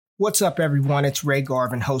What's up, everyone? It's Ray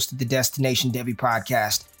Garvin, host of the Destination Devy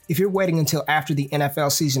podcast. If you're waiting until after the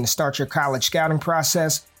NFL season to start your college scouting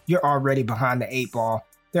process, you're already behind the 8 ball.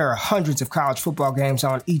 There are hundreds of college football games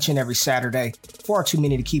on each and every Saturday, far too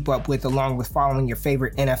many to keep up with, along with following your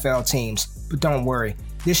favorite NFL teams. But don't worry,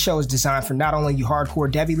 this show is designed for not only you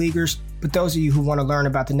hardcore Devy leaguers, but those of you who want to learn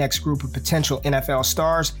about the next group of potential NFL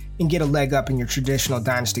stars and get a leg up in your traditional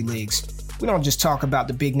Dynasty leagues. We don't just talk about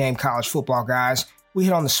the big-name college football guys. We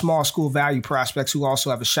hit on the small school value prospects who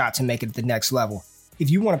also have a shot to make it at the next level. If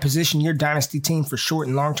you want to position your Dynasty team for short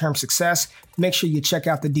and long-term success, make sure you check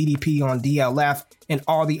out the DDP on DLF and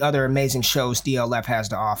all the other amazing shows DLF has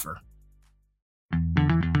to offer.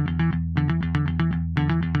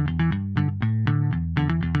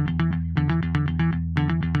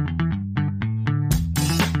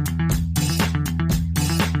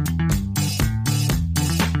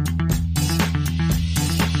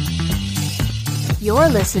 You're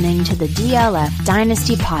listening to the DLF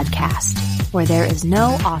Dynasty podcast, where there is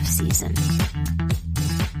no off-season.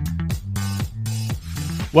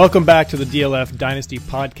 Welcome back to the DLF Dynasty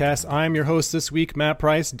podcast. I'm your host this week, Matt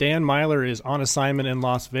Price. Dan Myler is on assignment in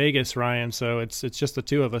Las Vegas, Ryan, so it's just the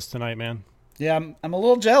two of us tonight, man. Yeah, I'm a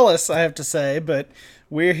little jealous, I have to say, but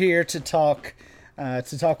we're here to talk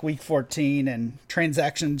Week 14 and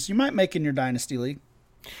transactions you might make in your Dynasty league.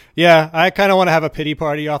 Yeah, I kind of want to have a pity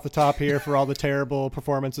party off the top here for all the terrible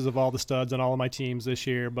performances of all the studs on all of my teams this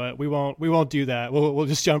year, but we won't do that. We'll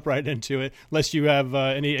just jump right into it, unless you have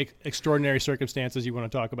any extraordinary circumstances you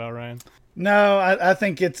want to talk about, Ryan. No, I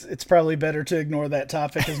think it's probably better to ignore that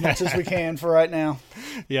topic as much as we can for right now.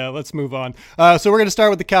 Yeah, let's move on. So we're going to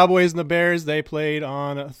start with the Cowboys and the Bears. They played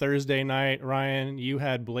on Thursday night. Ryan, you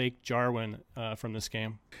had Blake Jarwin from this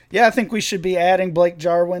game. Yeah, I think we should be adding Blake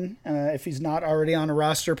Jarwin if he's not already on a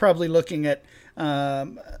roster. Probably looking at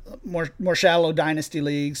more shallow dynasty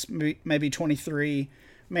leagues, maybe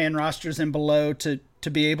 23-man rosters and below to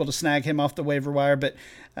be able to snag him off the waiver wire. But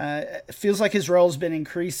it feels like his role has been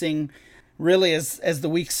increasing really as the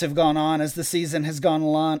weeks have gone on, as the season has gone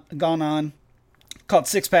on. Caught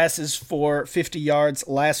 6 passes for 50 yards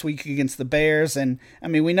last week against the Bears. And, I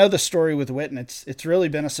mean, we know the story with Witten. It's really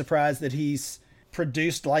been a surprise that he's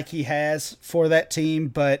produced like he has for that team.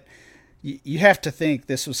 But you have to think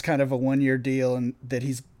this was kind of a one-year deal and that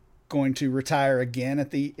he's going to retire again at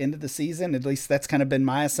the end of the season. At least that's kind of been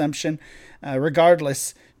my assumption.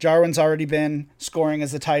 Regardless, Jarwin's already been scoring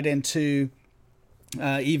as a tight end too,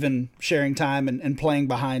 even sharing time and playing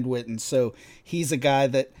behind Witten. So he's a guy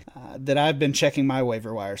that I've been checking my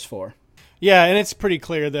waiver wires for. Yeah, and it's pretty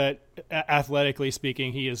clear that athletically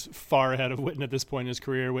speaking, he is far ahead of Witten at this point in his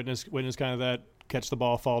career. Witten is kind of that catch the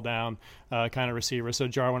ball, fall down kind of receiver. So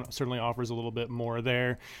Jarwin certainly offers a little bit more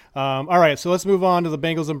there. All right, so let's move on to the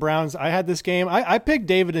Bengals and Browns. I had this game. I picked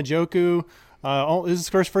David Njoku. This is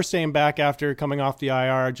first game back after coming off the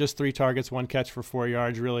IR. Just 3 targets, 1 catch for 4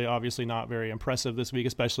 yards. Really, obviously not very impressive this week,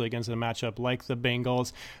 especially against a matchup like the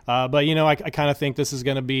Bengals. But, I kind of think this is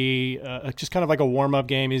going to be just kind of like a warm-up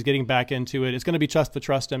game. He's getting back into it. It's going to be tough to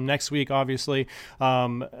trust him next week, obviously,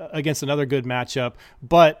 against another good matchup.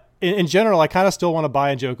 But in general, I kind of still want to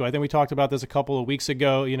buy Njoku. I think we talked about this a couple of weeks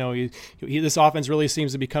ago. This offense really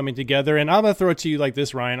seems to be coming together. And I'm going to throw it to you like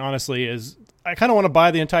this, Ryan, honestly, is I kind of want to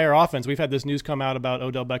buy the entire offense. We've had this news come out about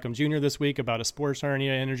Odell Beckham Jr. this week, about a sports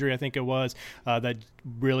hernia injury, I think it was, that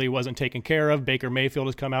really wasn't taken care of. Baker Mayfield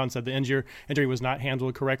has come out and said the injury was not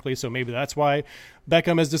handled correctly, so maybe that's why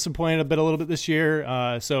Beckham is disappointed a little bit this year.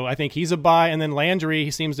 So I think he's a buy. And then Landry,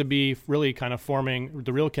 he seems to be really kind of forming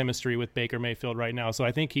the real chemistry with Baker Mayfield right now. So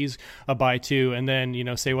I think he's a buy too. And then,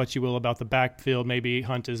 say what you will about the backfield. Maybe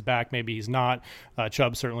Hunt is back, maybe he's not.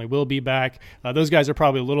 Chubb certainly will be back. Those guys are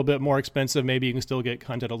probably a little bit more expensive. Maybe you can still get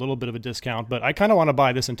Hunt at a little bit of a discount, but I kind of want to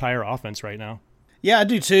buy this entire offense right now. Yeah, I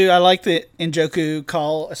do too. I like the Njoku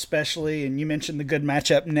call especially, and you mentioned the good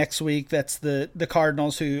matchup next week. That's the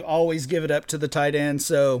Cardinals, who always give it up to the tight end.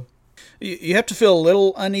 So you have to feel a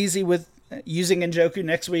little uneasy with using Njoku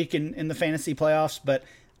next week in the fantasy playoffs, but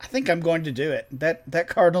I think I'm going to do it. That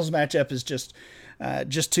Cardinals matchup is just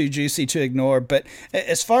too juicy to ignore. But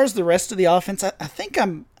as far as the rest of the offense, I think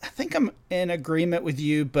I'm in agreement with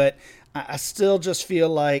you, but I still just feel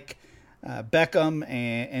like Beckham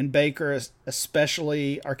and Baker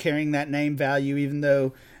especially are carrying that name value, even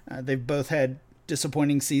though they've both had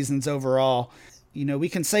disappointing seasons overall. We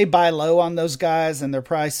can say buy low on those guys, and their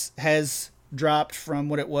price has dropped from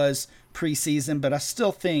what it was preseason, but I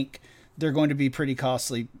still think they're going to be pretty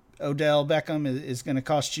costly. Odell Beckham is going to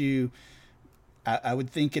cost you, I would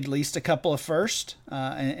think, at least a couple of first,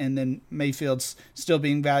 and then Mayfield's still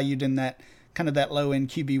being valued in that kind of that low end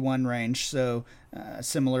QB1 range. So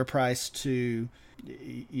similar price to,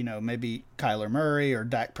 maybe Kyler Murray or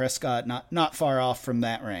Dak Prescott, not far off from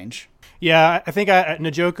that range. Yeah, I think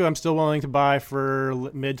Njoku I'm still willing to buy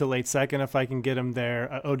for mid to late second if I can get him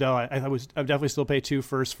there. Odell, I would definitely still pay 2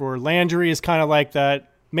 firsts for. Landry is kind of like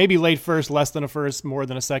that, maybe late first, less than a first, more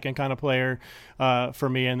than a second kind of player for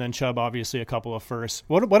me. And then Chubb, obviously a couple of firsts.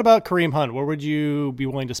 What about Kareem Hunt? What would you be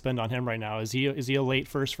willing to spend on him right now? Is he a late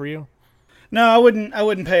first for you? No, I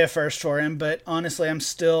wouldn't pay a first for him, but honestly, I'm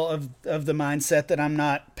still of the mindset that I'm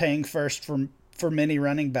not paying first for many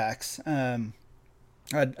running backs.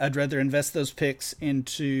 I'd rather invest those picks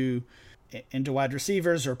into wide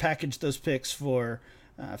receivers or package those picks for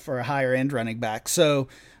a higher end running back. So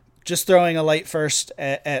just throwing a late first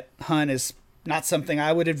at Hunt is not something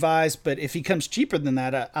I would advise, but if he comes cheaper than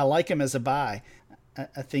that, I like him as a buy.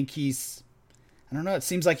 I think I don't know. It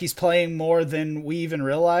seems like he's playing more than we even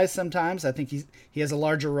realize sometimes. I think he has a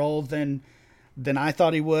larger role than I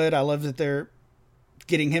thought he would. I love that they're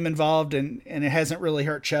getting him involved, and it hasn't really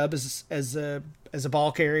hurt Chubb as a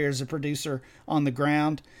ball carrier, as a producer on the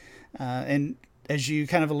ground. And as you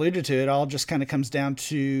kind of alluded to, it all just kind of comes down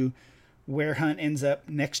to where Hunt ends up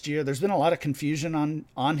next year. There's been a lot of confusion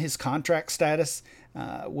on his contract status.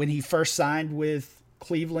 When he first signed with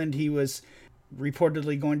Cleveland, he was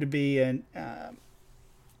reportedly going to be an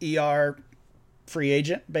ER free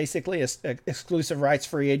agent, basically, an exclusive rights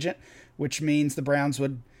free agent, which means the Browns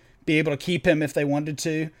would be able to keep him if they wanted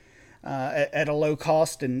to at a low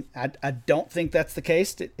cost. And I don't think that's the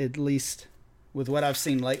case, at least with what I've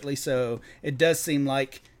seen lately. So it does seem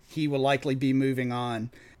like he will likely be moving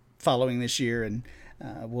on following this year, and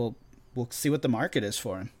we'll see what the market is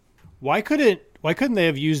for him. Why couldn't they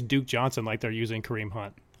have used Duke Johnson like they're using Kareem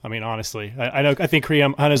Hunt? I mean, honestly, I think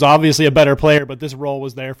Kareem Hunt is obviously a better player, but this role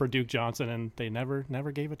was there for Duke Johnson, and they never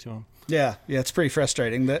gave it to him. Yeah, it's pretty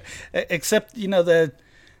frustrating. Except the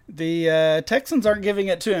Texans aren't giving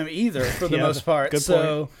it to him either for the most part. Good point.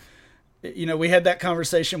 So, we had that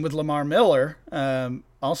conversation with Lamar Miller,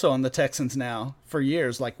 also on the Texans now for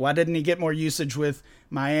years. Like, why didn't he get more usage with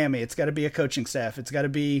Miami? It's got to be a coaching staff. It's got to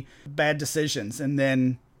be bad decisions. And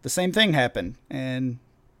then the same thing happened, and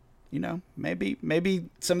maybe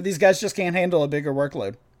some of these guys just can't handle a bigger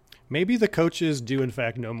workload. Maybe the coaches do, in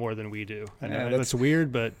fact, know more than we do. I know that's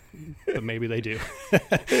weird, but maybe they do.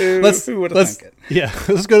 Who would have thunk it? Yeah,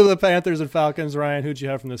 let's go to the Panthers and Falcons. Ryan, who'd you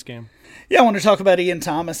have from this game? Yeah, I want to talk about Ian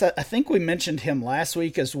Thomas. I think we mentioned him last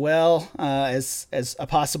week as well as a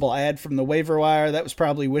possible add from the waiver wire. That was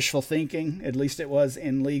probably wishful thinking. At least it was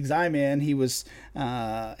in leagues I'm in. He was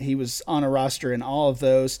on a roster in all of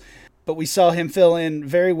those. But we saw him fill in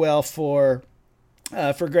very well for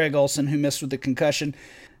Greg Olsen, who missed with the concussion.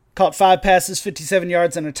 Caught 5 passes, 57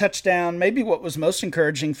 yards, and a touchdown. Maybe what was most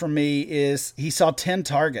encouraging for me is he saw 10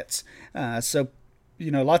 targets. So,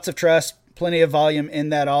 lots of trust, plenty of volume in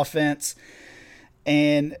that offense.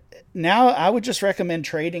 And now I would just recommend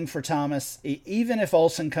trading for Thomas, even if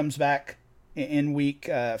Olsen comes back in week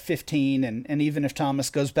 15, and even if Thomas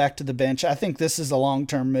goes back to the bench. I think this is a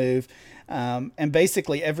long-term move. And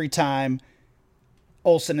basically every time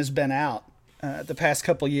Olsen has been out the past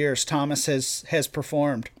couple of years, Thomas has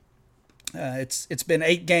performed. It's been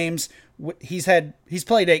 8 games. He's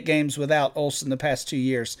played 8 games without Olsen the past 2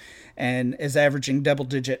 years, and is averaging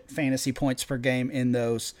double-digit fantasy points per game in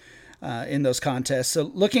those contests. So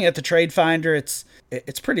looking at the trade finder, it's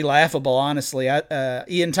pretty laughable, honestly.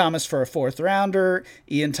 Ian Thomas for a 4th rounder,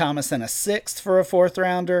 Ian Thomas and a 6th for a 4th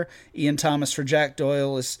rounder. Ian Thomas for Jack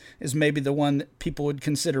Doyle is maybe the one that people would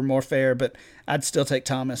consider more fair, but I'd still take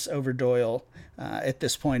Thomas over Doyle at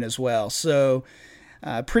this point as well. So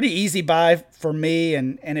pretty easy buy for me,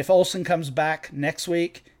 and if Olsen comes back next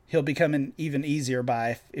week, he'll become an even easier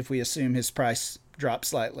buy if we assume his price drops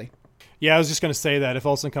slightly. Yeah, I was just going to say that if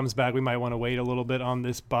Olsen comes back, we might want to wait a little bit on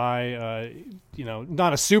this buy.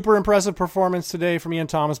 Not a super impressive performance today from Ian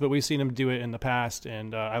Thomas, but we've seen him do it in the past,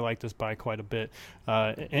 and I like this buy quite a bit.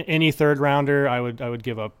 Any 3rd rounder, I would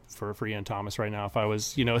give up for Ian Thomas right now if I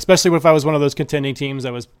was, especially if I was one of those contending teams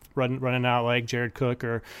that was running out like Jared Cook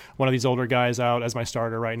or one of these older guys out as my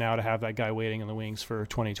starter right now, to have that guy waiting in the wings for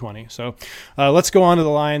 2020. So let's go on to the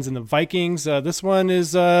Lions and the Vikings. This one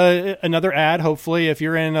is another ad. Hopefully, if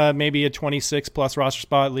you're in maybe a a 26-plus roster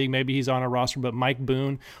spot league, maybe he's on a roster. But Mike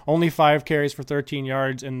Boone, only 5 carries for 13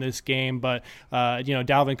 yards in this game. But,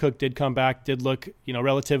 Dalvin Cook did come back, did look,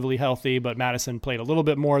 relatively healthy, but Madison played a little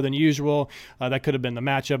bit more than usual. That could have been the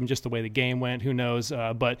matchup and just the way the game went. Who knows?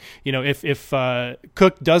 But, if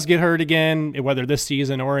Cook does get hurt again, whether this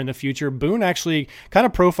season or in the future, Boone actually kind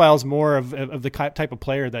of profiles more of the type of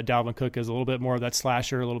player that Dalvin Cook is, a little bit more of that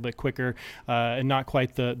slasher, a little bit quicker, and not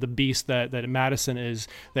quite the beast that Madison is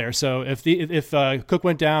there. So if Cook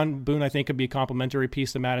went down, Boone, I think, could be a complementary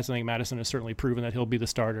piece to Madison. I think Madison has certainly proven that he'll be the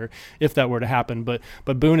starter if that were to happen. But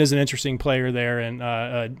Boone is an interesting player there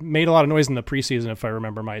and made a lot of noise in the preseason, if I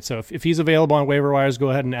remember right. So if he's available on waiver wires, go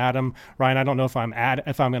ahead and add him. Ryan, I don't know if I'm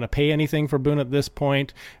going to pay anything for Boone at this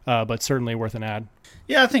point, but certainly worth an add.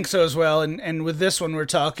 Yeah, I think so as well. And with this one, we're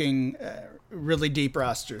talking really deep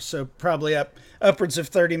rosters, so probably upwards of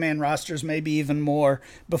 30-man rosters, maybe even more,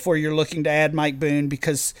 before you're looking to add Mike Boone,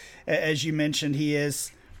 because as you mentioned, he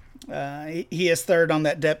is third on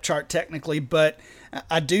that depth chart technically. But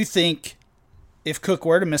I do think if Cook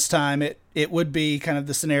were to miss time, it would be kind of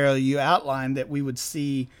the scenario you outlined, that we would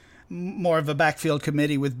see more of a backfield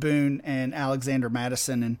committee with Boone and Alexander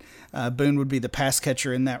Madison, and Boone would be the pass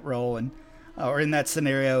catcher in that role or in that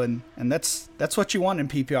scenario, and that's what you want in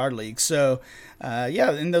PPR leagues. So,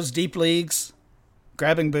 in those deep leagues,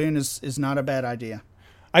 grabbing Boone is not a bad idea.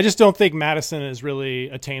 I just don't think Madison is really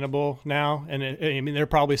attainable now, and there are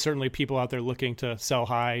probably certainly people out there looking to sell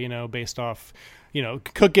high, based off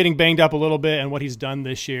Cook getting banged up a little bit and what he's done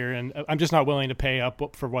this year. And I'm just not willing to pay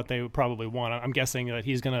up for what they would probably want. I'm guessing that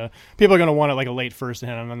people are going to want it like a late first,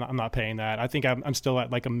 and I'm not paying that. I think I'm still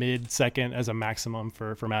at like a mid-second as a maximum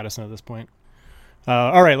for Madison at this point.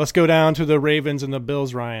 All right, let's go down to the Ravens and the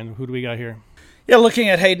Bills, Ryan. Who do we got here? Yeah, looking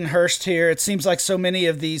at Hayden Hurst here, it seems like so many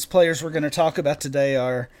of these players we're going to talk about today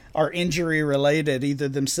are injury related, either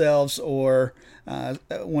themselves or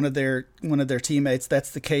one of their teammates.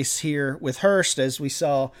 That's the case here with Hurst, as we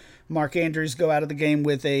saw Mark Andrews go out of the game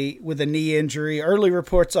with a knee injury. Early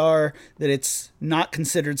reports are that it's not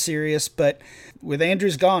considered serious, but with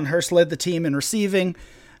Andrews gone, Hurst led the team in receiving,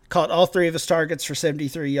 caught all 3 of his targets for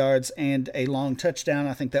 73 yards and a long touchdown.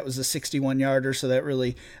 I think that was a 61-yarder, so that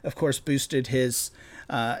really, of course, boosted his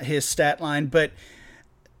stat line. But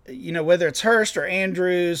whether it's Hurst or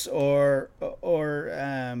Andrews or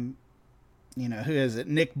who is it?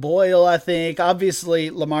 Nick Boyle, I think. Obviously,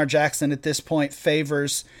 Lamar Jackson at this point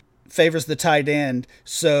favors the tight end.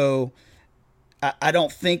 So I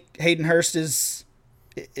don't think Hayden Hurst is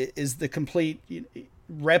the complete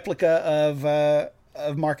replica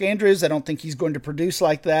of Mark Andrews. I don't think he's going to produce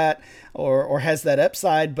like that or has that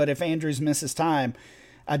upside. But if Andrews misses time,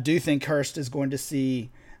 I do think Hurst is going to see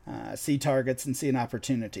targets and see an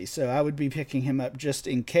opportunity. So I would be picking him up just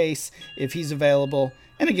in case if he's available.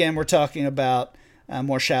 And again, we're talking about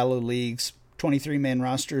more shallow leagues, 23-man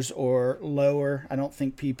rosters or lower. I don't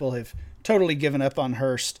think people have totally given up on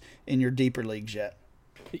Hurst in your deeper leagues yet.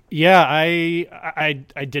 Yeah,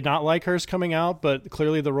 I did not like Hurst coming out, but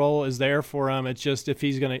clearly the role is there for him. It's just if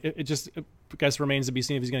he's going to – it just I guess remains to be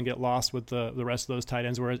seen if he's going to get lost with the rest of those tight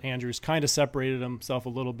ends, whereas Andrews kind of separated himself a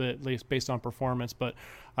little bit, at least based on performance. But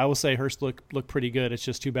I will say Hurst looked pretty good. It's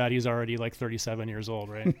just too bad he's already like 37 years old,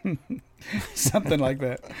 right? Something like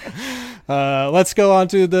that. Let's go on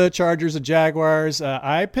to the Chargers and Jaguars.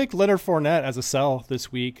 I picked Leonard Fournette as a sell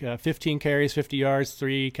this week. 15 carries, 50 yards,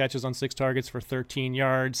 3 catches on 6 targets for 13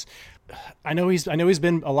 yards. I know he's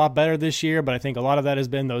been a lot better this year, but I think a lot of that has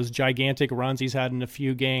been those gigantic runs he's had in a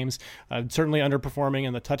few games. Certainly underperforming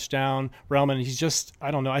in the touchdown realm, and he's just,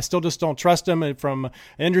 I don't know. I still just don't trust him. And from an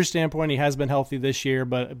injury standpoint, he has been healthy this year,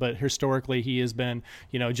 but historically he has been,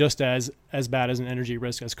 just as bad as an energy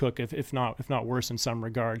risk as Cook, if not worse in some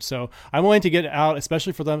regards. So I'm willing to get out,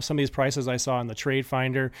 especially for some of these prices I saw in the Trade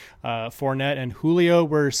Finder. Fournette and Julio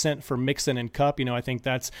were sent for Mixon and Kupp. I think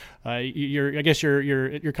that's I guess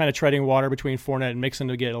you're kind of treading water between Fournette and Mixon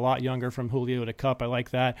to get a lot younger from Julio to Kupp. I like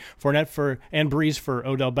that. Fournette and Breeze for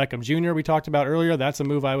Odell Beckham Jr. we talked about earlier. That's a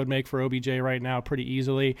move I would make for OBJ right now pretty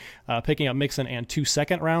easily. Picking up Mixon and 2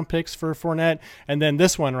 second-round picks for Fournette. And then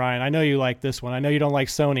this one, Ryan, I know you like this one. I know you don't like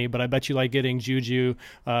Sony, but I bet you like getting Juju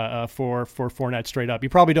for Fournette straight up. You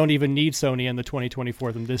probably don't even need Sony in the 2024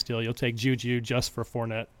 in this deal. You'll take Juju just for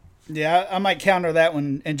Fournette. Yeah, I might counter that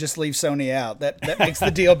one and just leave Sony out. That makes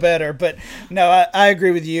the deal better. But no, I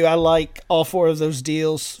agree with you. I like all 4 of those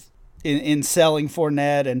deals in selling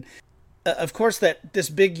Fournette. And of course, that this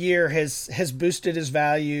big year has boosted his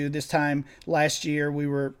value. This time last year, we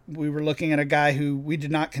were looking at a guy who we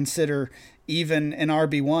did not consider even an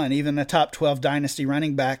RB1, even a top 12 dynasty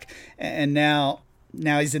running back. And now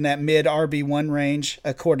Now he's in that mid RB1 range,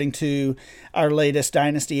 according to our latest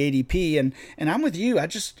Dynasty ADP. And I'm with you. I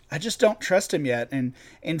just don't trust him yet. And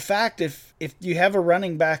in fact, if you have a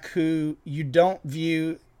running back who you don't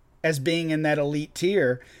view as being in that elite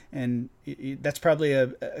tier, and that's probably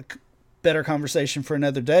a better conversation for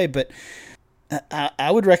another day, but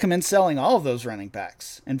I would recommend selling all of those running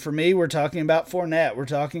backs. And for me, we're talking about Fournette. We're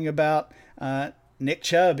talking about Nick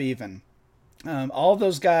Chubb even. All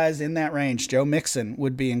those guys in that range, Joe Mixon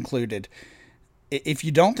would be included. If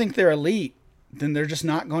you don't think they're elite, then they're just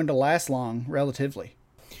not going to last long relatively.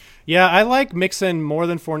 Yeah, I like Mixon more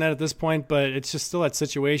than Fournette at this point, but it's just still that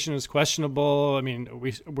situation is questionable. I mean,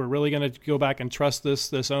 we're really going to go back and trust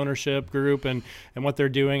this ownership group and what they're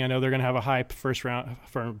doing. I know they're going to have a high first round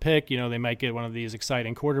pick. They might get one of these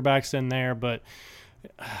exciting quarterbacks in there, but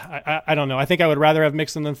I don't know. I think I would rather have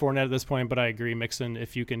Mixon than Fournette at this point, but I agree, Mixon,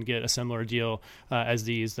 if you can get a similar deal as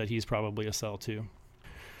these, that he's probably a sell too.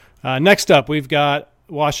 Next up, we've got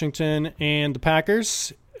Washington and the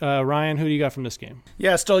Packers. Ryan, who do you got from this game?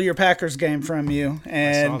 Yeah, I stole your Packers game from you,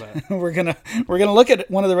 and I saw that. we're gonna look at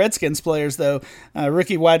one of the Redskins players though.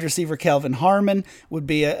 Rookie wide receiver Kelvin Harmon would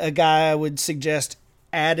be a guy I would suggest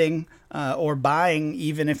adding or buying,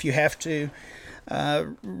 even if you have to.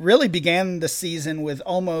 Really began the season with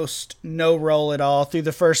almost no role at all. Through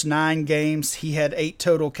the first 9 games, he had 8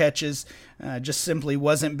 total catches. Just simply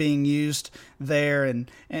wasn't being used there,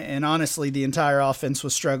 and honestly, the entire offense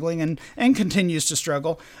was struggling and continues to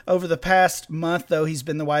struggle. Over the past month, though, he's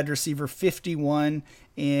been the wide receiver 51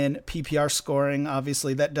 in PPR scoring.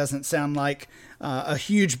 Obviously, that doesn't sound like a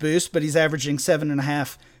huge boost, but he's averaging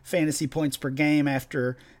 7.5 fantasy points per game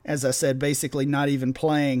after, as I said, basically not even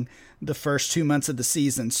playing the first 2 months of the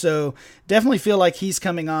season. So definitely feel like he's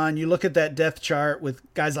coming on. You look at that depth chart with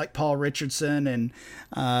guys like Paul Richardson and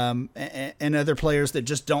other players that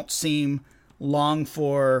just don't seem long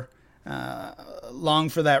for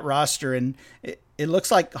that roster. And it looks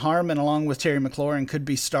like Harmon, along with Terry McLaurin, could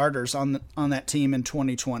be starters on that team in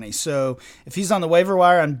 2020. So if he's on the waiver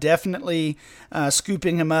wire, I'm definitely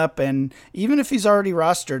scooping him up. And even if he's already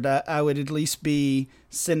rostered, I would at least be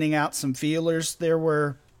sending out some feelers. There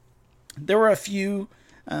were a few,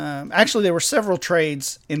 actually there were several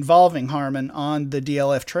trades involving Harmon on the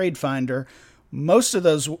DLF Trade Finder. Most of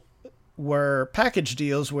those were package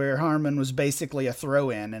deals where Harmon was basically a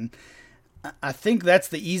throw-in, and I think that's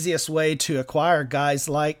the easiest way to acquire guys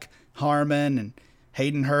like Harmon and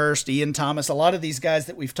Hayden Hurst, Ian Thomas, a lot of these guys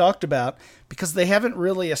that we've talked about, because they haven't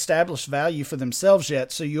really established value for themselves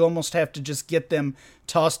yet, so you almost have to just get them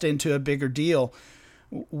tossed into a bigger deal.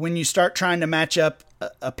 When you start trying to match up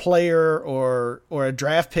a player or a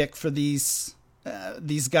draft pick for these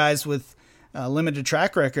guys with a limited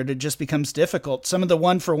track record, it just becomes difficult. Some of the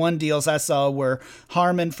 1-for-1 deals I saw were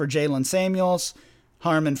Harmon for Jalen Samuels,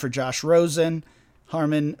 Harmon for Josh Rosen,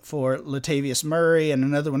 Harmon for Latavius Murray, and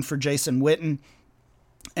another one for Jason Witten.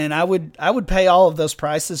 And I would pay all of those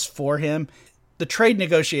prices for him. The trade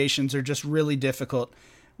negotiations are just really difficult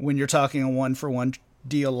when you're talking a 1-for-1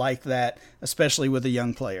 deal like that, especially with a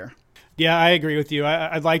young player. Yeah, I agree with you.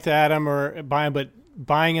 I'd like to add him or buy him, but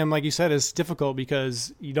buying him, like you said, is difficult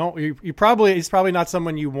because he's probably not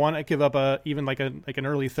someone you want to give up even like an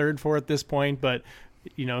early third for at this point, but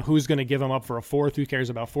who's going to give him up for a 4th? Who cares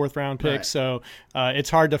about 4th round picks? Right. So it's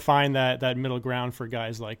hard to find that middle ground for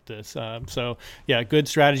guys like this. So yeah, good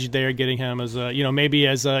strategy there, getting him as maybe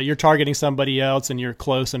as you're targeting somebody else and you're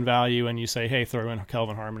close in value and you say, hey, throw in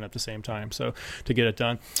Kelvin Harmon at the same time. So to get it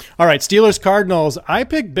done. All right, Steelers Cardinals. I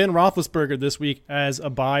picked Ben Roethlisberger this week as a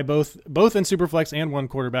buy, both in Superflex and 1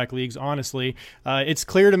 quarterback leagues. Honestly, it's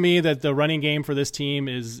clear to me that the running game for this team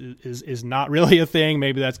is not really a thing.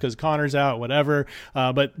 Maybe that's because Connor's out, whatever.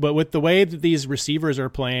 But with the way that these receivers are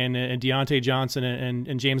playing, and Deontay Johnson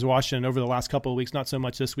and James Washington over the last couple of weeks, not so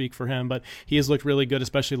much this week for him, but he has looked really good,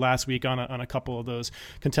 especially last week on a couple of those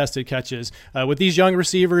contested catches. With these young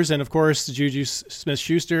receivers and, of course, Juju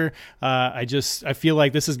Smith-Schuster, I feel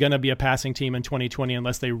like this is going to be a passing team in 2020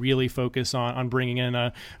 unless they really focus on bringing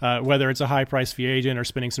in whether it's a high-priced free agent or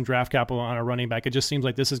spending some draft capital on a running back. It just seems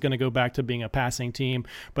like this is going to go back to being a passing team.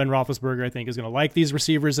 Ben Roethlisberger, I think, is going to like these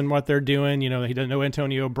receivers and what they're doing. He doesn't know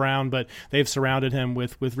Antonio Brown, but they've surrounded him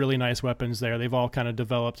with really nice weapons there. They've all kind of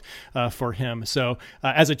developed for him. So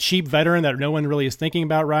as a cheap veteran that no one really is thinking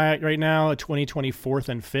about right now, a 2024th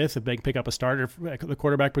and 5th, if they can pick up a starter at the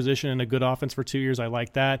quarterback position in a good offense for 2 years, I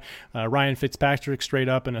like that. Ryan Fitzpatrick straight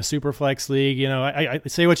up in a super flex league. I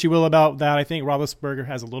say what you will about that. I think Roethlisberger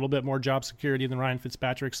has a little bit more job security than Ryan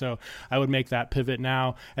Fitzpatrick, so I would make that pivot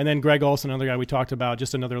now. And then Greg Olsen, another guy we talked about,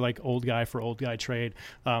 just another like old guy for old guy trade.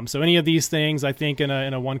 So any of these things, I think think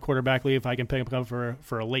in a one quarterback league, if I can pick him up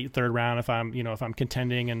for a late third round, if I'm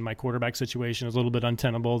contending and my quarterback situation is a little bit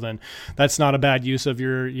untenable, then that's not a bad use of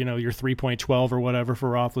your 3.12 or whatever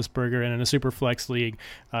for Roethlisberger. And in a super flex league,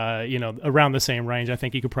 around the same range, I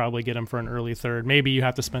think you could probably get him for an early third. Maybe you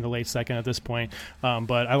have to spend a late second at this point,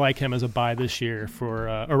 but I like him as a buy this year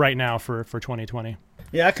or right now for 2020.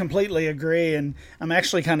 Yeah, I completely agree, and I'm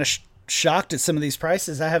actually kind of shocked at some of these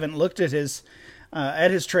prices. I haven't looked at his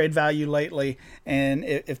trade value lately, and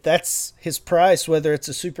if that's his price, whether it's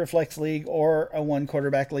a super flex league or a one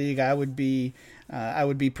quarterback league, I would be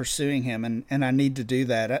pursuing him, and I need to do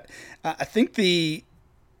that. I think the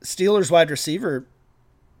Steelers wide receiver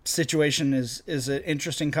situation is an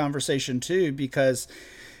interesting conversation too, because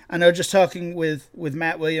I know just talking with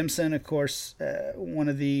Matt Williamson, of course, one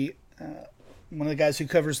of the guys who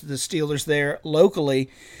covers the Steelers there locally.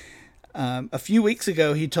 A few weeks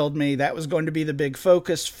ago, he told me that was going to be the big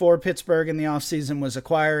focus for Pittsburgh in the offseason, was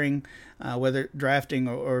acquiring, whether drafting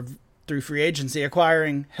or through free agency,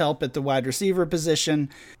 acquiring help at the wide receiver position.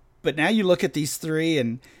 But now you look at these three,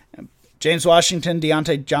 and James Washington,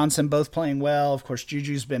 Deontay Johnson, both playing well. Of course,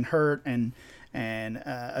 Juju's been hurt and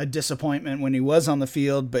a disappointment when he was on the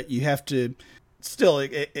field, but you have to still,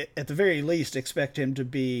 at the very least, expect him to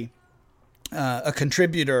be a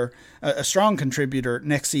contributor, a strong contributor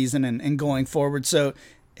next season and going forward. So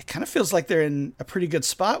it kind of feels like they're in a pretty good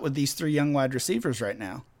spot with these three young wide receivers right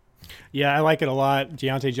now. Yeah, I like it a lot.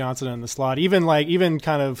 Deontay Johnson in the slot, even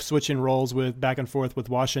kind of switching roles with back and forth with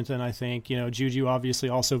Washington. I think Juju obviously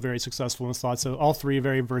also very successful in the slot. So all three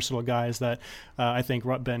very versatile guys that I think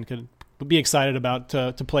Ben could be excited about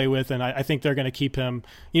to play with, and I think they're going to keep him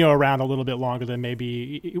around a little bit longer than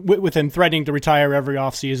maybe with him threatening to retire every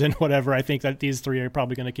offseason, whatever. I think that these three are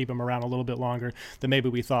probably going to keep him around a little bit longer than maybe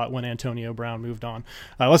we thought when Antonio Brown moved on.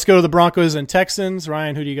 Let's go to the Broncos and Texans.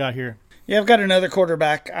 Ryan, who do you got here? Yeah, I've got another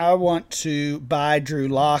quarterback. I want to buy Drew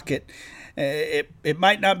Lock. It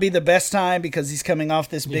might not be the best time because he's coming off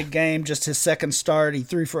this big game, just his second start. He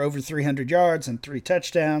threw for over 300 yards and 3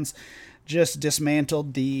 touchdowns, just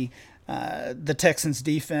dismantled the Texans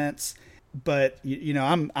defense. But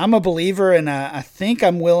I'm a believer, and I think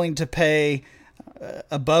I'm willing to pay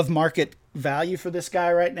above market value for this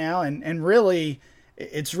guy right now. And really,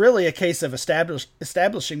 it's really a case of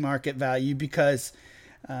establishing market value, because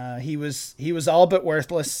he was all but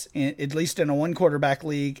worthless, at least in a one quarterback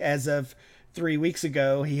league as of 3 weeks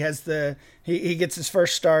ago. He gets his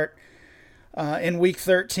first start in week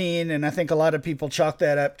 13, and I think a lot of people chalk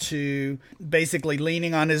that up to basically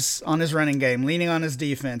leaning on his running game, leaning on his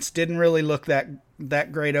defense. Didn't really look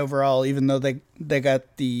that great overall, even though they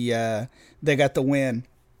got the win.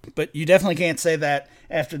 But you definitely can't say that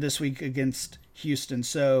after this week against Houston.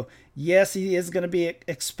 So yes, he is going to be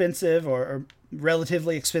expensive or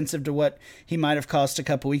relatively expensive to what he might have cost a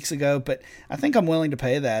couple weeks ago, but I think I'm willing to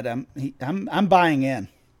pay that. I'm buying in.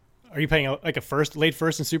 Are you paying like a late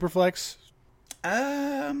first in Superflex?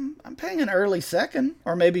 I'm paying an early second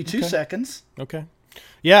or maybe 2 seconds. Okay.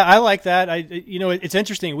 Yeah, I like that. It's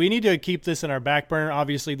interesting. We need to keep this in our back burner.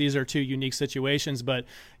 Obviously, these are two unique situations, but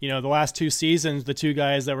the last 2 seasons, the two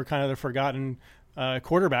guys that were kind of the forgotten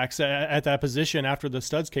quarterbacks at that position after the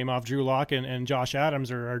studs came off, Drew Lock and Josh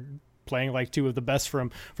Adams, are playing like two of the best for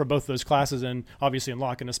both those classes, and obviously in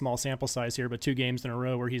Lock in a small sample size here, but 2 games in a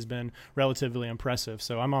row where he's been relatively impressive.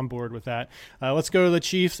 So I'm on board with that. Let's go to the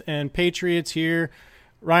Chiefs and Patriots here.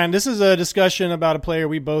 Ryan, this is a discussion about a player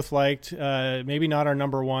we both liked, maybe not our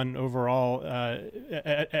number one overall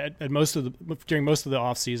during most of the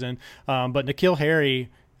offseason, but N'Keal Harry,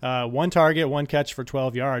 1 target, 1 catch for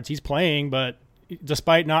 12 yards. He's playing, but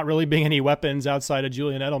despite not really being any weapons outside of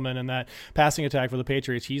Julian Edelman and that passing attack for the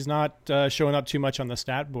Patriots, he's not showing up too much on the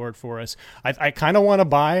stat board for us. I kind of want to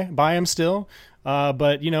buy him still.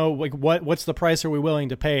 But what's the price are we willing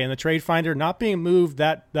to pay? And the trade finder not being moved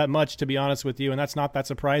that much, to be honest with you, and that's not that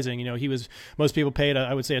surprising. He was, most people paid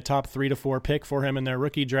I would say a top 3 to 4 pick for him in their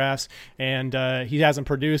rookie drafts, and he hasn't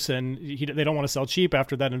produced, and they don't want to sell cheap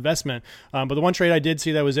after that investment. But the one trade I did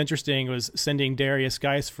see that was interesting was sending Darius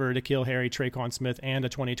Geis for N'Keal Harry, Traquan Smith, and a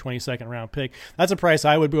 2020 second round pick. That's a price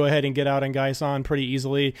I would go ahead and get out on Geis on pretty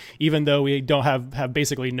easily, even though we don't have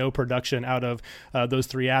basically no production out of those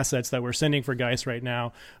 3 assets that we're sending for Geis right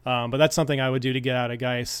now, but that's something I would do to get out of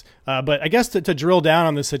Geis. But I guess to drill down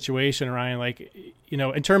on this situation, Ryan,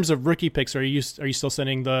 in terms of rookie picks, are you still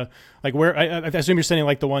sending where I assume you're sending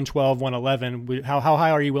the 112, 111? How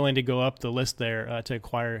high are you willing to go up the list there to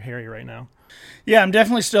acquire Harry right now? Yeah, I'm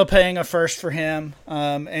definitely still paying a first for him.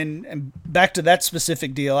 And back to that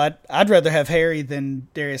specific deal, I'd rather have Harry than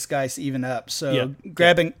Darius Geis even up. So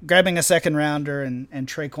grabbing a second rounder and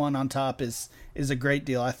Traquan on top is a great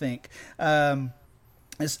deal, I think.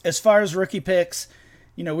 As far as rookie picks,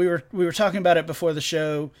 we were talking about it before the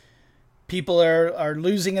show. People are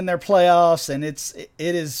losing in their playoffs, and it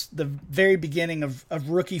is the very beginning of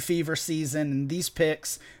rookie fever season. And these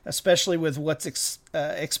picks, especially with what's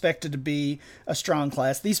expected to be a strong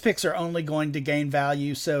class, these picks are only going to gain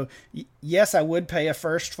value. So yes, I would pay a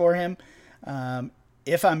first for him.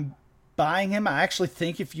 If I'm buying him, I actually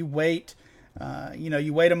think if you wait,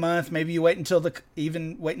 you wait a month, maybe you wait until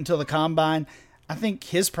the combine. I think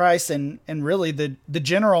his price and really the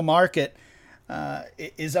general market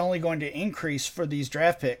is only going to increase for these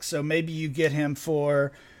draft picks. So maybe you get him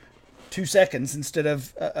for 2 seconds instead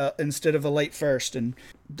of a late first. And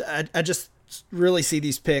I just really see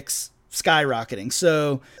these picks skyrocketing.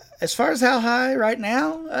 So as far as how high right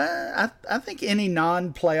now, I think any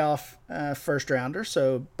non-playoff first rounder,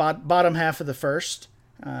 so bottom half of the first,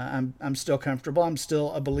 I'm still comfortable. I'm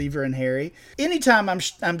still a believer in Harry. Anytime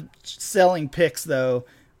I'm selling picks, though,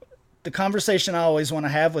 the conversation I always want to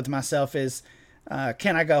have with myself is,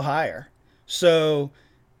 can I go higher? So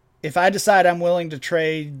if I decide I'm willing to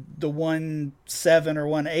trade the 1.7 or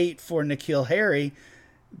 1.8 for N'Keal Harry,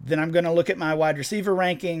 then I'm going to look at my wide receiver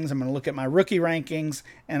rankings. I'm going to look at my rookie rankings,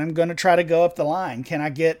 and I'm going to try to go up the line. Can I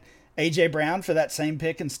get A.J. Brown for that same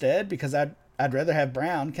pick instead? Because I'd rather have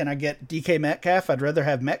Brown. Can I get DK Metcalf? I'd rather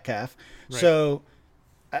have Metcalf. Right. So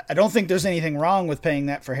I don't think there's anything wrong with paying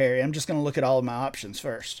that for Harry. I'm just going to look at all of my options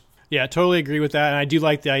first. Yeah, totally agree with that. And I do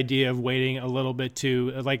like the idea of waiting a little bit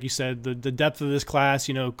too. Like you said, the depth of this class,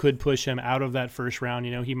 could push him out of that first round.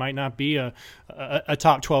 He might not be a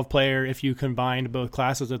top 12 player if you combined both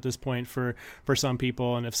classes at this point for some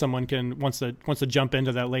people. And if someone wants to jump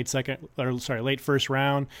into that late first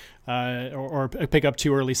round, or pick up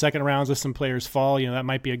 2 early second rounds if some players fall, that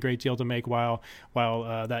might be a great deal to make while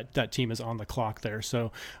that team is on the clock there.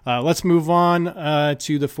 So let's move on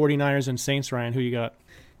to the 49ers and Saints. Ryan, who you got?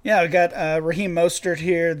 Yeah, we got Raheem Mostert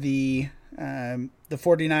here, the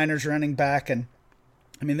 49ers running back. And,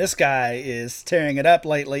 this guy is tearing it up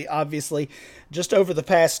lately, obviously. Just over the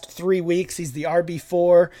past 3 weeks, he's the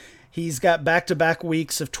RB4. He's got back-to-back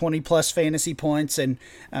weeks of 20-plus fantasy points and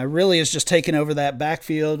really has just taken over that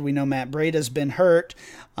backfield. We know Matt Breida's been hurt,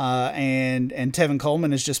 and Tevin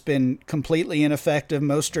Coleman has just been completely ineffective.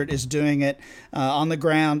 Mostert is doing it on the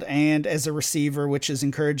ground and as a receiver, which is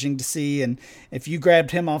encouraging to see. And if you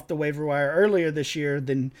grabbed him off the waiver wire earlier this year,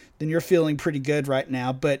 then you're feeling pretty good right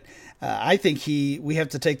now. But I think we have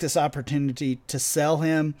to take this opportunity to sell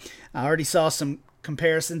him. I already saw some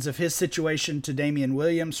comparisons of his situation to Damian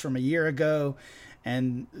Williams from a year ago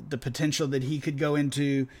and the potential that he could go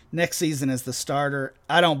into next season as the starter.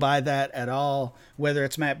 I don't buy that at all, whether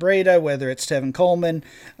it's Matt Breida, whether it's Tevin Coleman,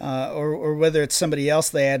 or whether it's somebody else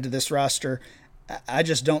they add to this roster. I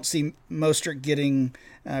just don't see Mostert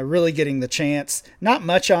really getting the chance. Not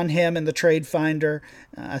much on him in the trade finder.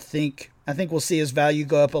 I think we'll see his value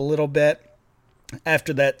go up a little bit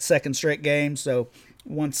after that second straight game. So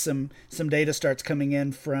once some data starts coming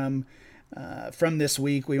in from this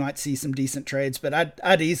week, we might see some decent trades, but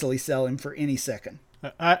I'd easily sell him for any second.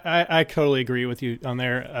 I totally agree with you on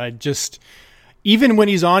there. Even when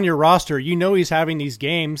he's on your roster, he's having these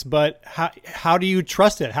games, but how do you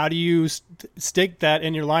trust it? How do you stick that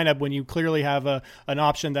in your lineup when you clearly have an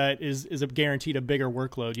option that is guaranteed a bigger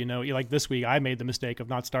workload? Like this week, I made the mistake of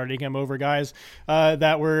not starting him over guys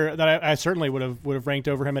that I certainly would have ranked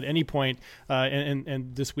over him at any point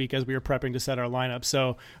in this week as we were prepping to set our lineup.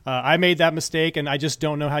 So I made that mistake, and I just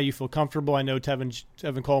don't know how you feel comfortable. I know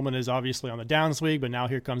Tevin Coleman is obviously on the downswing, but now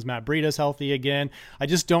here comes Matt Breida's healthy again. I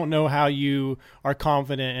just don't know how you are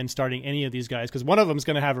confident in starting any of these guys, because one of them is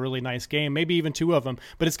going to have a really nice game, maybe even 2 of them,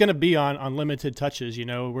 but it's going to be on limited touches.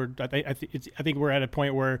 I think we're at a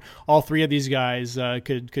point where all 3 of these guys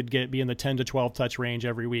could be in the 10 to 12 touch range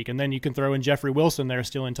every week, and then you can throw in Jeffrey Wilson there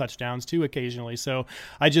still in touchdowns too occasionally. So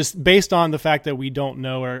I just, based on the fact that we don't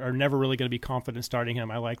know or are never really going to be confident starting him,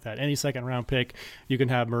 I like that. Any second round pick, you can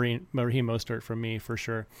have Raheem Mostert from me for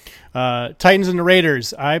sure. Titans and the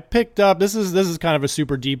Raiders. I picked up, this is kind of a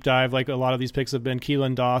super deep dive, like a lot of these picks have been.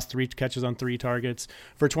 Keelan Doss, 3 catches on 3 targets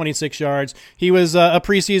for 26 yards. He was a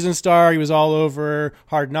preseason star. He was all over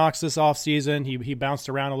Hard Knocks this offseason. He bounced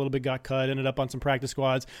around a little bit, got cut, ended up on some practice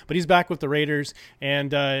squads, but he's back with the Raiders,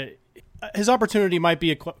 and his opportunity might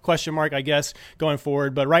be a question mark, I guess, going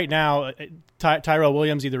forward. But right now, Tyrell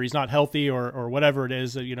Williams, either he's not healthy or whatever it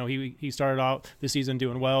is. He started out the season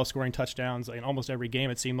doing well, scoring touchdowns in almost every game.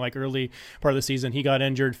 It seemed like early part of the season he got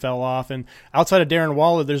injured, fell off, and outside of Darren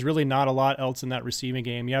Waller, there's really not a lot else in that receiving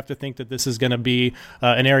game. You have to think that this is going to be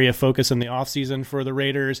an area of focus in the offseason for the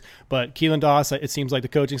Raiders. But Keelan Doss, it seems like the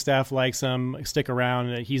coaching staff likes him. Stick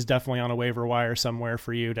around. He's definitely on a waiver wire somewhere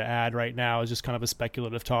for you to add right now. Is just kind of a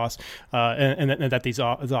speculative toss, and that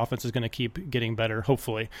the offense is going to keep getting better,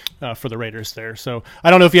 hopefully, for the Raiders there. So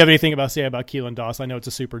I don't know if you have anything about Keelan Doss. I know it's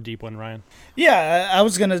a super deep one, Ryan. Yeah, I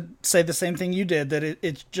was going to say the same thing you did, that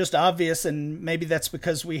it's just obvious, and maybe that's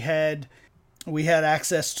because we had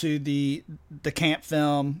access to the camp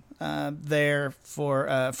film there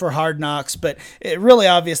for Hard Knocks, but it really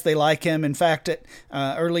obvious they like him. In fact,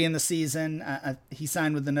 early in the season, he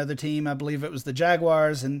signed with another team. I believe it was the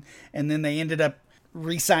Jaguars, and then they ended up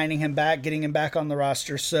re-signing him back, getting him back on the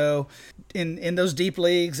roster. So in those deep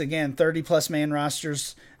leagues, again, 30-plus man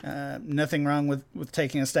rosters, nothing wrong with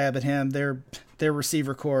taking a stab at him. Their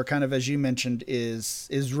receiver core, kind of as you mentioned,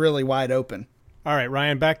 is really wide open. All right,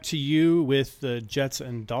 Ryan, back to you with the Jets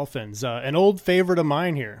and Dolphins. An old favorite of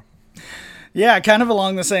mine here. Yeah, kind of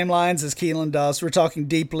along the same lines as Keelan Doss. We're talking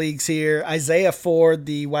deep leagues here. Isaiah Ford,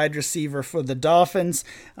 the wide receiver for the Dolphins.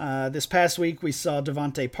 This past week, we saw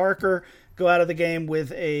Devontae Parker go out of the game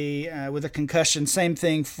with a concussion. Same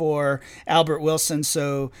thing for Albert Wilson.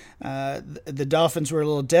 So the Dolphins were a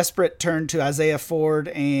little desperate, turned to Isaiah Ford,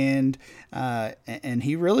 and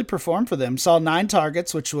he really performed for them. Saw 9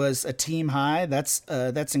 targets, which was a team high. That's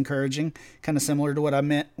encouraging. Kind of similar to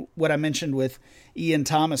what I mentioned with Ian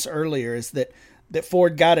Thomas earlier, is that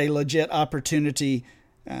Ford got a legit opportunity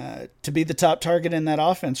to be the top target in that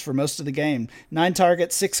offense for most of the game. 9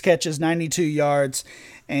 targets, 6 catches, 92 yards.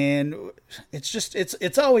 And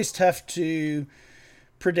it's always tough to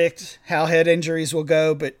predict how head injuries will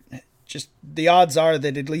go, but just the odds are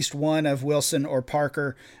that at least one of Wilson or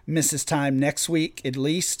Parker misses time next week at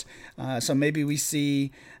least. So maybe we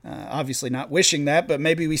see, obviously not wishing that, but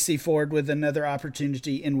maybe we see Ford with another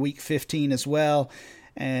opportunity in week 15 as well.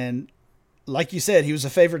 And like you said, he was a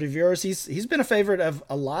favorite of yours. He's been a favorite of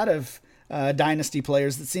a lot of Dynasty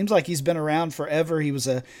players. It seems like he's been around forever. He was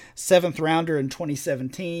a 7th rounder in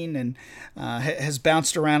 2017 and has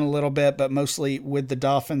bounced around a little bit, but mostly with the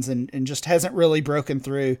Dolphins and just hasn't really broken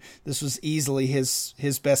through. This was easily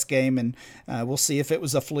his best game, and we'll see if it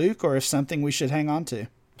was a fluke or if something we should hang on to.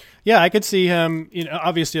 Yeah, I could see him,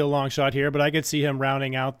 obviously a long shot here, but I could see him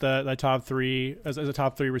rounding out the top 3 as a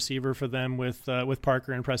top 3 receiver for them with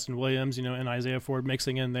Parker and Preston Williams, and Isaiah Ford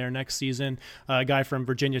mixing in there next season. A guy from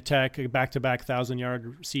Virginia Tech, back-to-back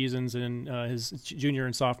 1,000-yard seasons in his junior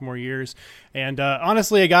and sophomore years. And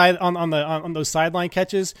honestly, a guy on those sideline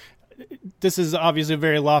catches, this is obviously a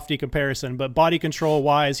very lofty comparison, but body control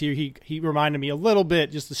wise, he reminded me a little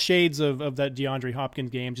bit, just the shades of that DeAndre Hopkins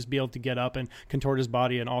game, just be able to get up and contort his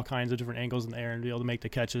body in all kinds of different angles in the air and be able to make the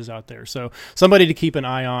catches out there. So somebody to keep an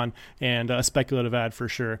eye on, and a speculative ad for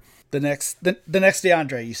sure. The next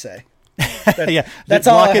DeAndre, you say? Yeah, that's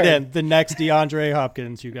all. Lock it in. The next DeAndre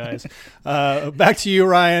Hopkins, you guys. Back to you,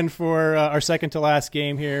 Ryan, for our second to last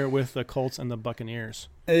game here with the Colts and the Buccaneers.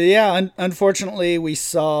 Unfortunately, we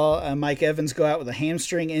saw Mike Evans go out with a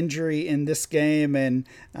hamstring injury in this game, and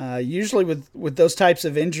usually with those types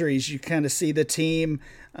of injuries, you kind of see the team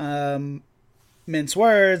mince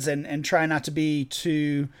words and try not to be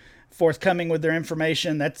too forthcoming with their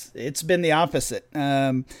information. It's been the opposite.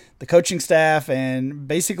 The coaching staff and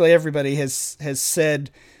basically everybody has said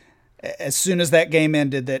as soon as that game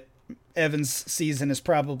ended that Evans' season is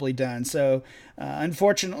probably done. So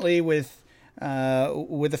unfortunately, with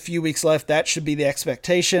a few weeks left, that should be the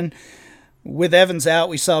expectation. With Evans out,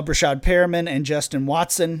 we saw Brashad Perriman and Justin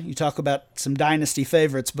Watson. You talk about some dynasty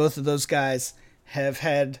favorites. Both of those guys have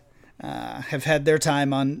had their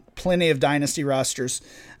time on plenty of dynasty rosters,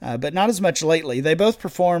 but not as much lately. They both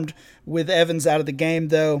performed with Evans out of the game,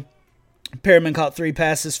 though. Perriman caught 3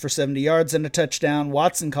 passes for 70 yards and a touchdown.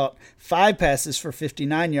 Watson caught 5 passes for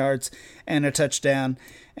 59 yards and a touchdown.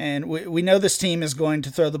 And we know this team is going to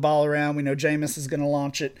throw the ball around. We know Jameis is going to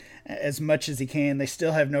launch it as much as he can. They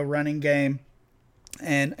still have no running game.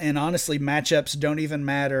 And honestly, matchups don't even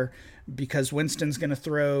matter because Winston's going to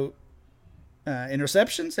throw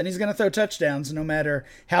interceptions and he's going to throw touchdowns no matter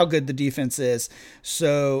how good the defense is.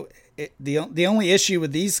 So the only issue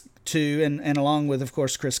with these two, and along with, of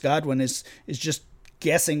course, Chris Godwin, is just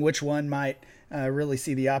guessing which one might really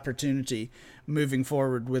see the opportunity moving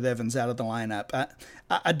forward with Evans out of the lineup.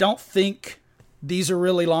 I don't think these are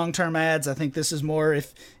really long-term ads. I think this is more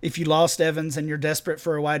if you lost Evans and you're desperate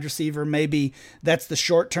for a wide receiver, maybe that's the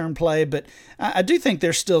short-term play. But I do think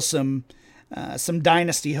there's still some some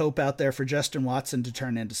dynasty hope out there for Justin Watson to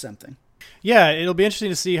turn into something. Yeah, it'll be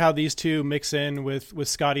interesting to see how these two mix in with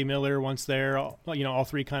Scotty Miller once they're, all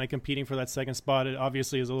three kind of competing for that second spot. It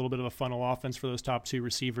obviously is a little bit of a funnel offense for those top two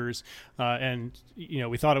receivers. And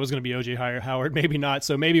we thought it was going to be O.J. Howard, maybe not.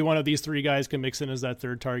 So maybe one of these three guys can mix in as that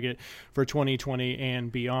third target for 2020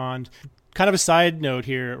 and beyond. Kind of a side note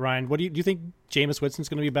here, Ryan, do you think Jameis Winston's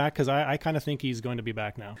going to be back? Because I kind of think he's going to be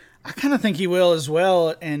back now. I kind of think he will as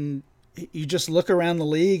well. And you just look around the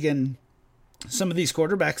league and some of these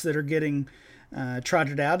quarterbacks that are getting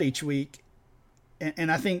trotted out each week.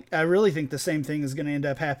 And I really think the same thing is going to end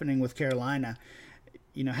up happening with Carolina.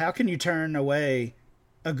 How can you turn away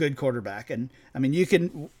a good quarterback? And I mean, you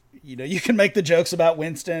can make the jokes about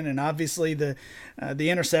Winston, and obviously the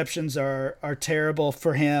interceptions are terrible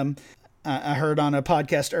for him. I heard on a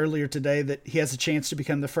podcast earlier today that he has a chance to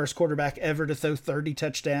become the first quarterback ever to throw 30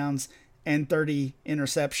 touchdowns and 30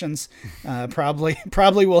 interceptions.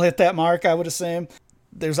 Probably will hit that mark, I would assume.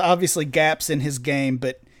 There's obviously gaps in his game,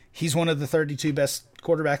 but he's one of the 32 best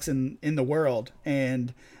quarterbacks in the world,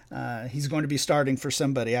 and he's going to be starting for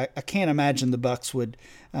somebody. I can't imagine the Bucs would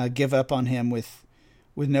give up on him with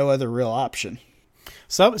no other real option.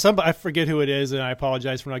 Some I forget who it is, and I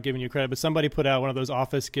apologize for not giving you credit, but somebody put out one of those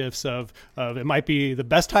office gifs of it might be the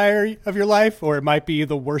best hire of your life or it might be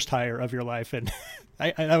the worst hire of your life, and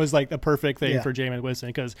that was like the perfect thing for Jameis Winston,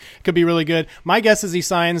 because it could be really good. My guess is he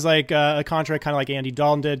signs like a contract kind of like Andy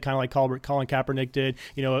Dalton did, kind of like Colin Kaepernick did,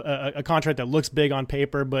 a contract that looks big on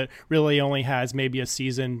paper but really only has maybe a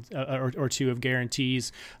season or two of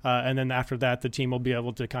guarantees, and then after that the team will be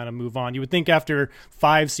able to kind of move on. You would think after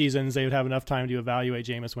 5 seasons they would have enough time to evaluate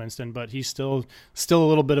Jameis Winston, but he's still a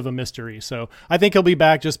little bit of a mystery. So I think he'll be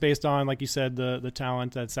back just based on, like you said, the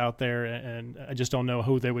talent that's out there, and I just don't know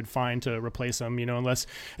who they would find to replace him, unless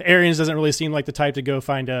Arians doesn't really seem like the type to go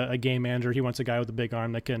find a game manager. He wants a guy with a big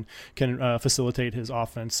arm that can facilitate his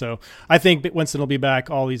offense. So I think Winston will be back.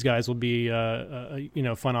 All these guys will be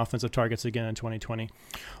fun offensive targets again in 2020.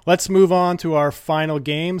 Let's move on to our final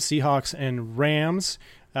game, Seahawks and Rams.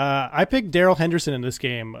 I picked Darrell Henderson in this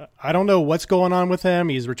game. I don't know what's going on with him.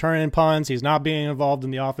 He's returning punts. He's not being involved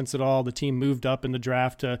in the offense at all. The team moved up in the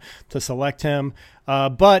draft to select him.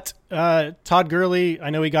 But Todd Gurley,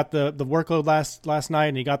 I know he got the workload last night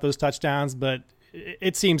and he got those touchdowns, but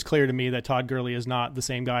it seems clear to me that Todd Gurley is not the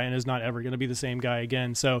same guy and is not ever going to be the same guy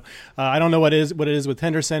again. So I don't know what it is with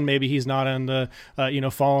Henderson. Maybe he's not on the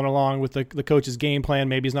following along with the coach's game plan.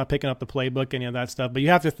 Maybe he's not picking up the playbook, any of that stuff. But you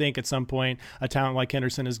have to think at some point a talent like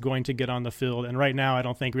Henderson is going to get on the field. And right now I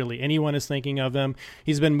don't think really anyone is thinking of him.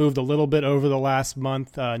 He's been moved a little bit over the last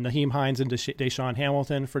month. Naheem Hines and Deshaun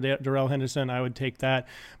Hamilton for Darrell Henderson. I would take that.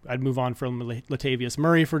 I'd move on from Latavius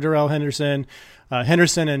Murray for Darrell Henderson.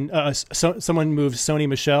 Henderson and someone moved Sony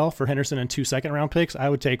Michel for Henderson and 2 second-round picks. I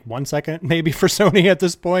would take 1 second maybe for Sony at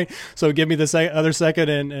this point. So give me the other second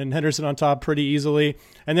and Henderson on top pretty easily.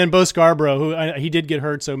 And then Bo Scarborough, who he did get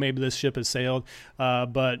hurt, so maybe this ship has sailed.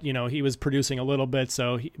 But he was producing a little bit,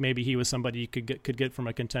 so maybe he was somebody you could get from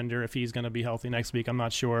a contender if he's going to be healthy next week. I'm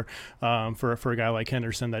not sure for a guy like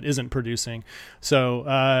Henderson that isn't producing.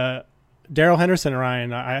 So Darrell Henderson,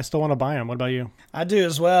 Ryan, I still want to buy him. What about you? I do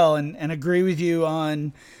as well, and agree with you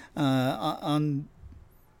on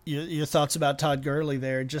your thoughts about Todd Gurley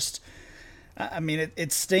there. Just, I mean,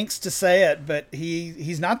 it stinks to say it, but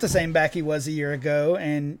he's not the same back he was a year ago,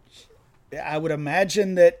 and I would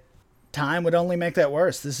imagine that time would only make that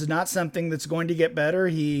worse. This is not something that's going to get better.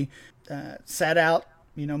 He sat out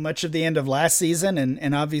much of the end of last season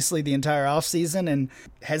and obviously the entire offseason and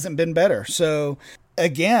hasn't been better. So,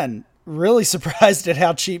 again, really surprised at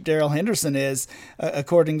how cheap Darrell Henderson is,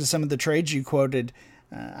 according to some of the trades you quoted.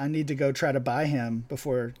 I need to go try to buy him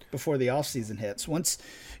before the offseason hits. Once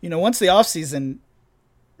the offseason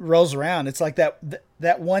rolls around, it's like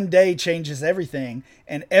that one day changes everything,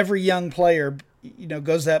 and every young player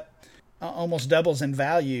goes up, almost doubles in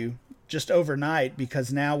value just overnight,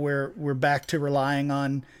 because now we're back to relying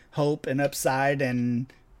on hope and upside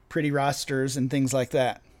and pretty rosters and things like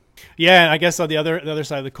that. Yeah, and I guess on the other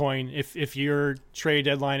side of the coin, if your trade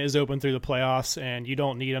deadline is open through the playoffs and you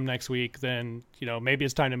don't need him next week, then maybe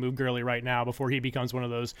it's time to move Gurley right now before he becomes one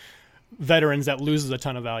of those veterans that loses a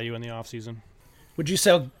ton of value in the offseason. Would you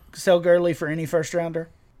sell Gurley for any first rounder?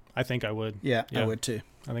 I think I would. Yeah, I would too.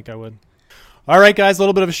 I think I would. All right, guys, a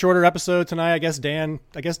little bit of a shorter episode tonight. I guess Dan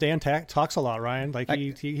talks a lot, Ryan. Like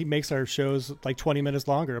he makes our shows like 20 minutes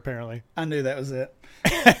longer, apparently. I knew that was it.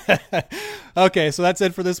 Okay, so that's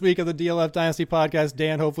it for this week of the DLF Dynasty podcast.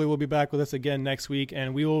 Dan hopefully will be back with us again next week,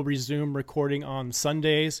 and we will resume recording on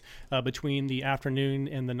Sundays between the afternoon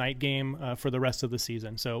and the night game for the rest of the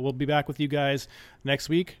season. So we'll be back with you guys next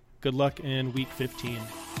week. Good luck in week 15.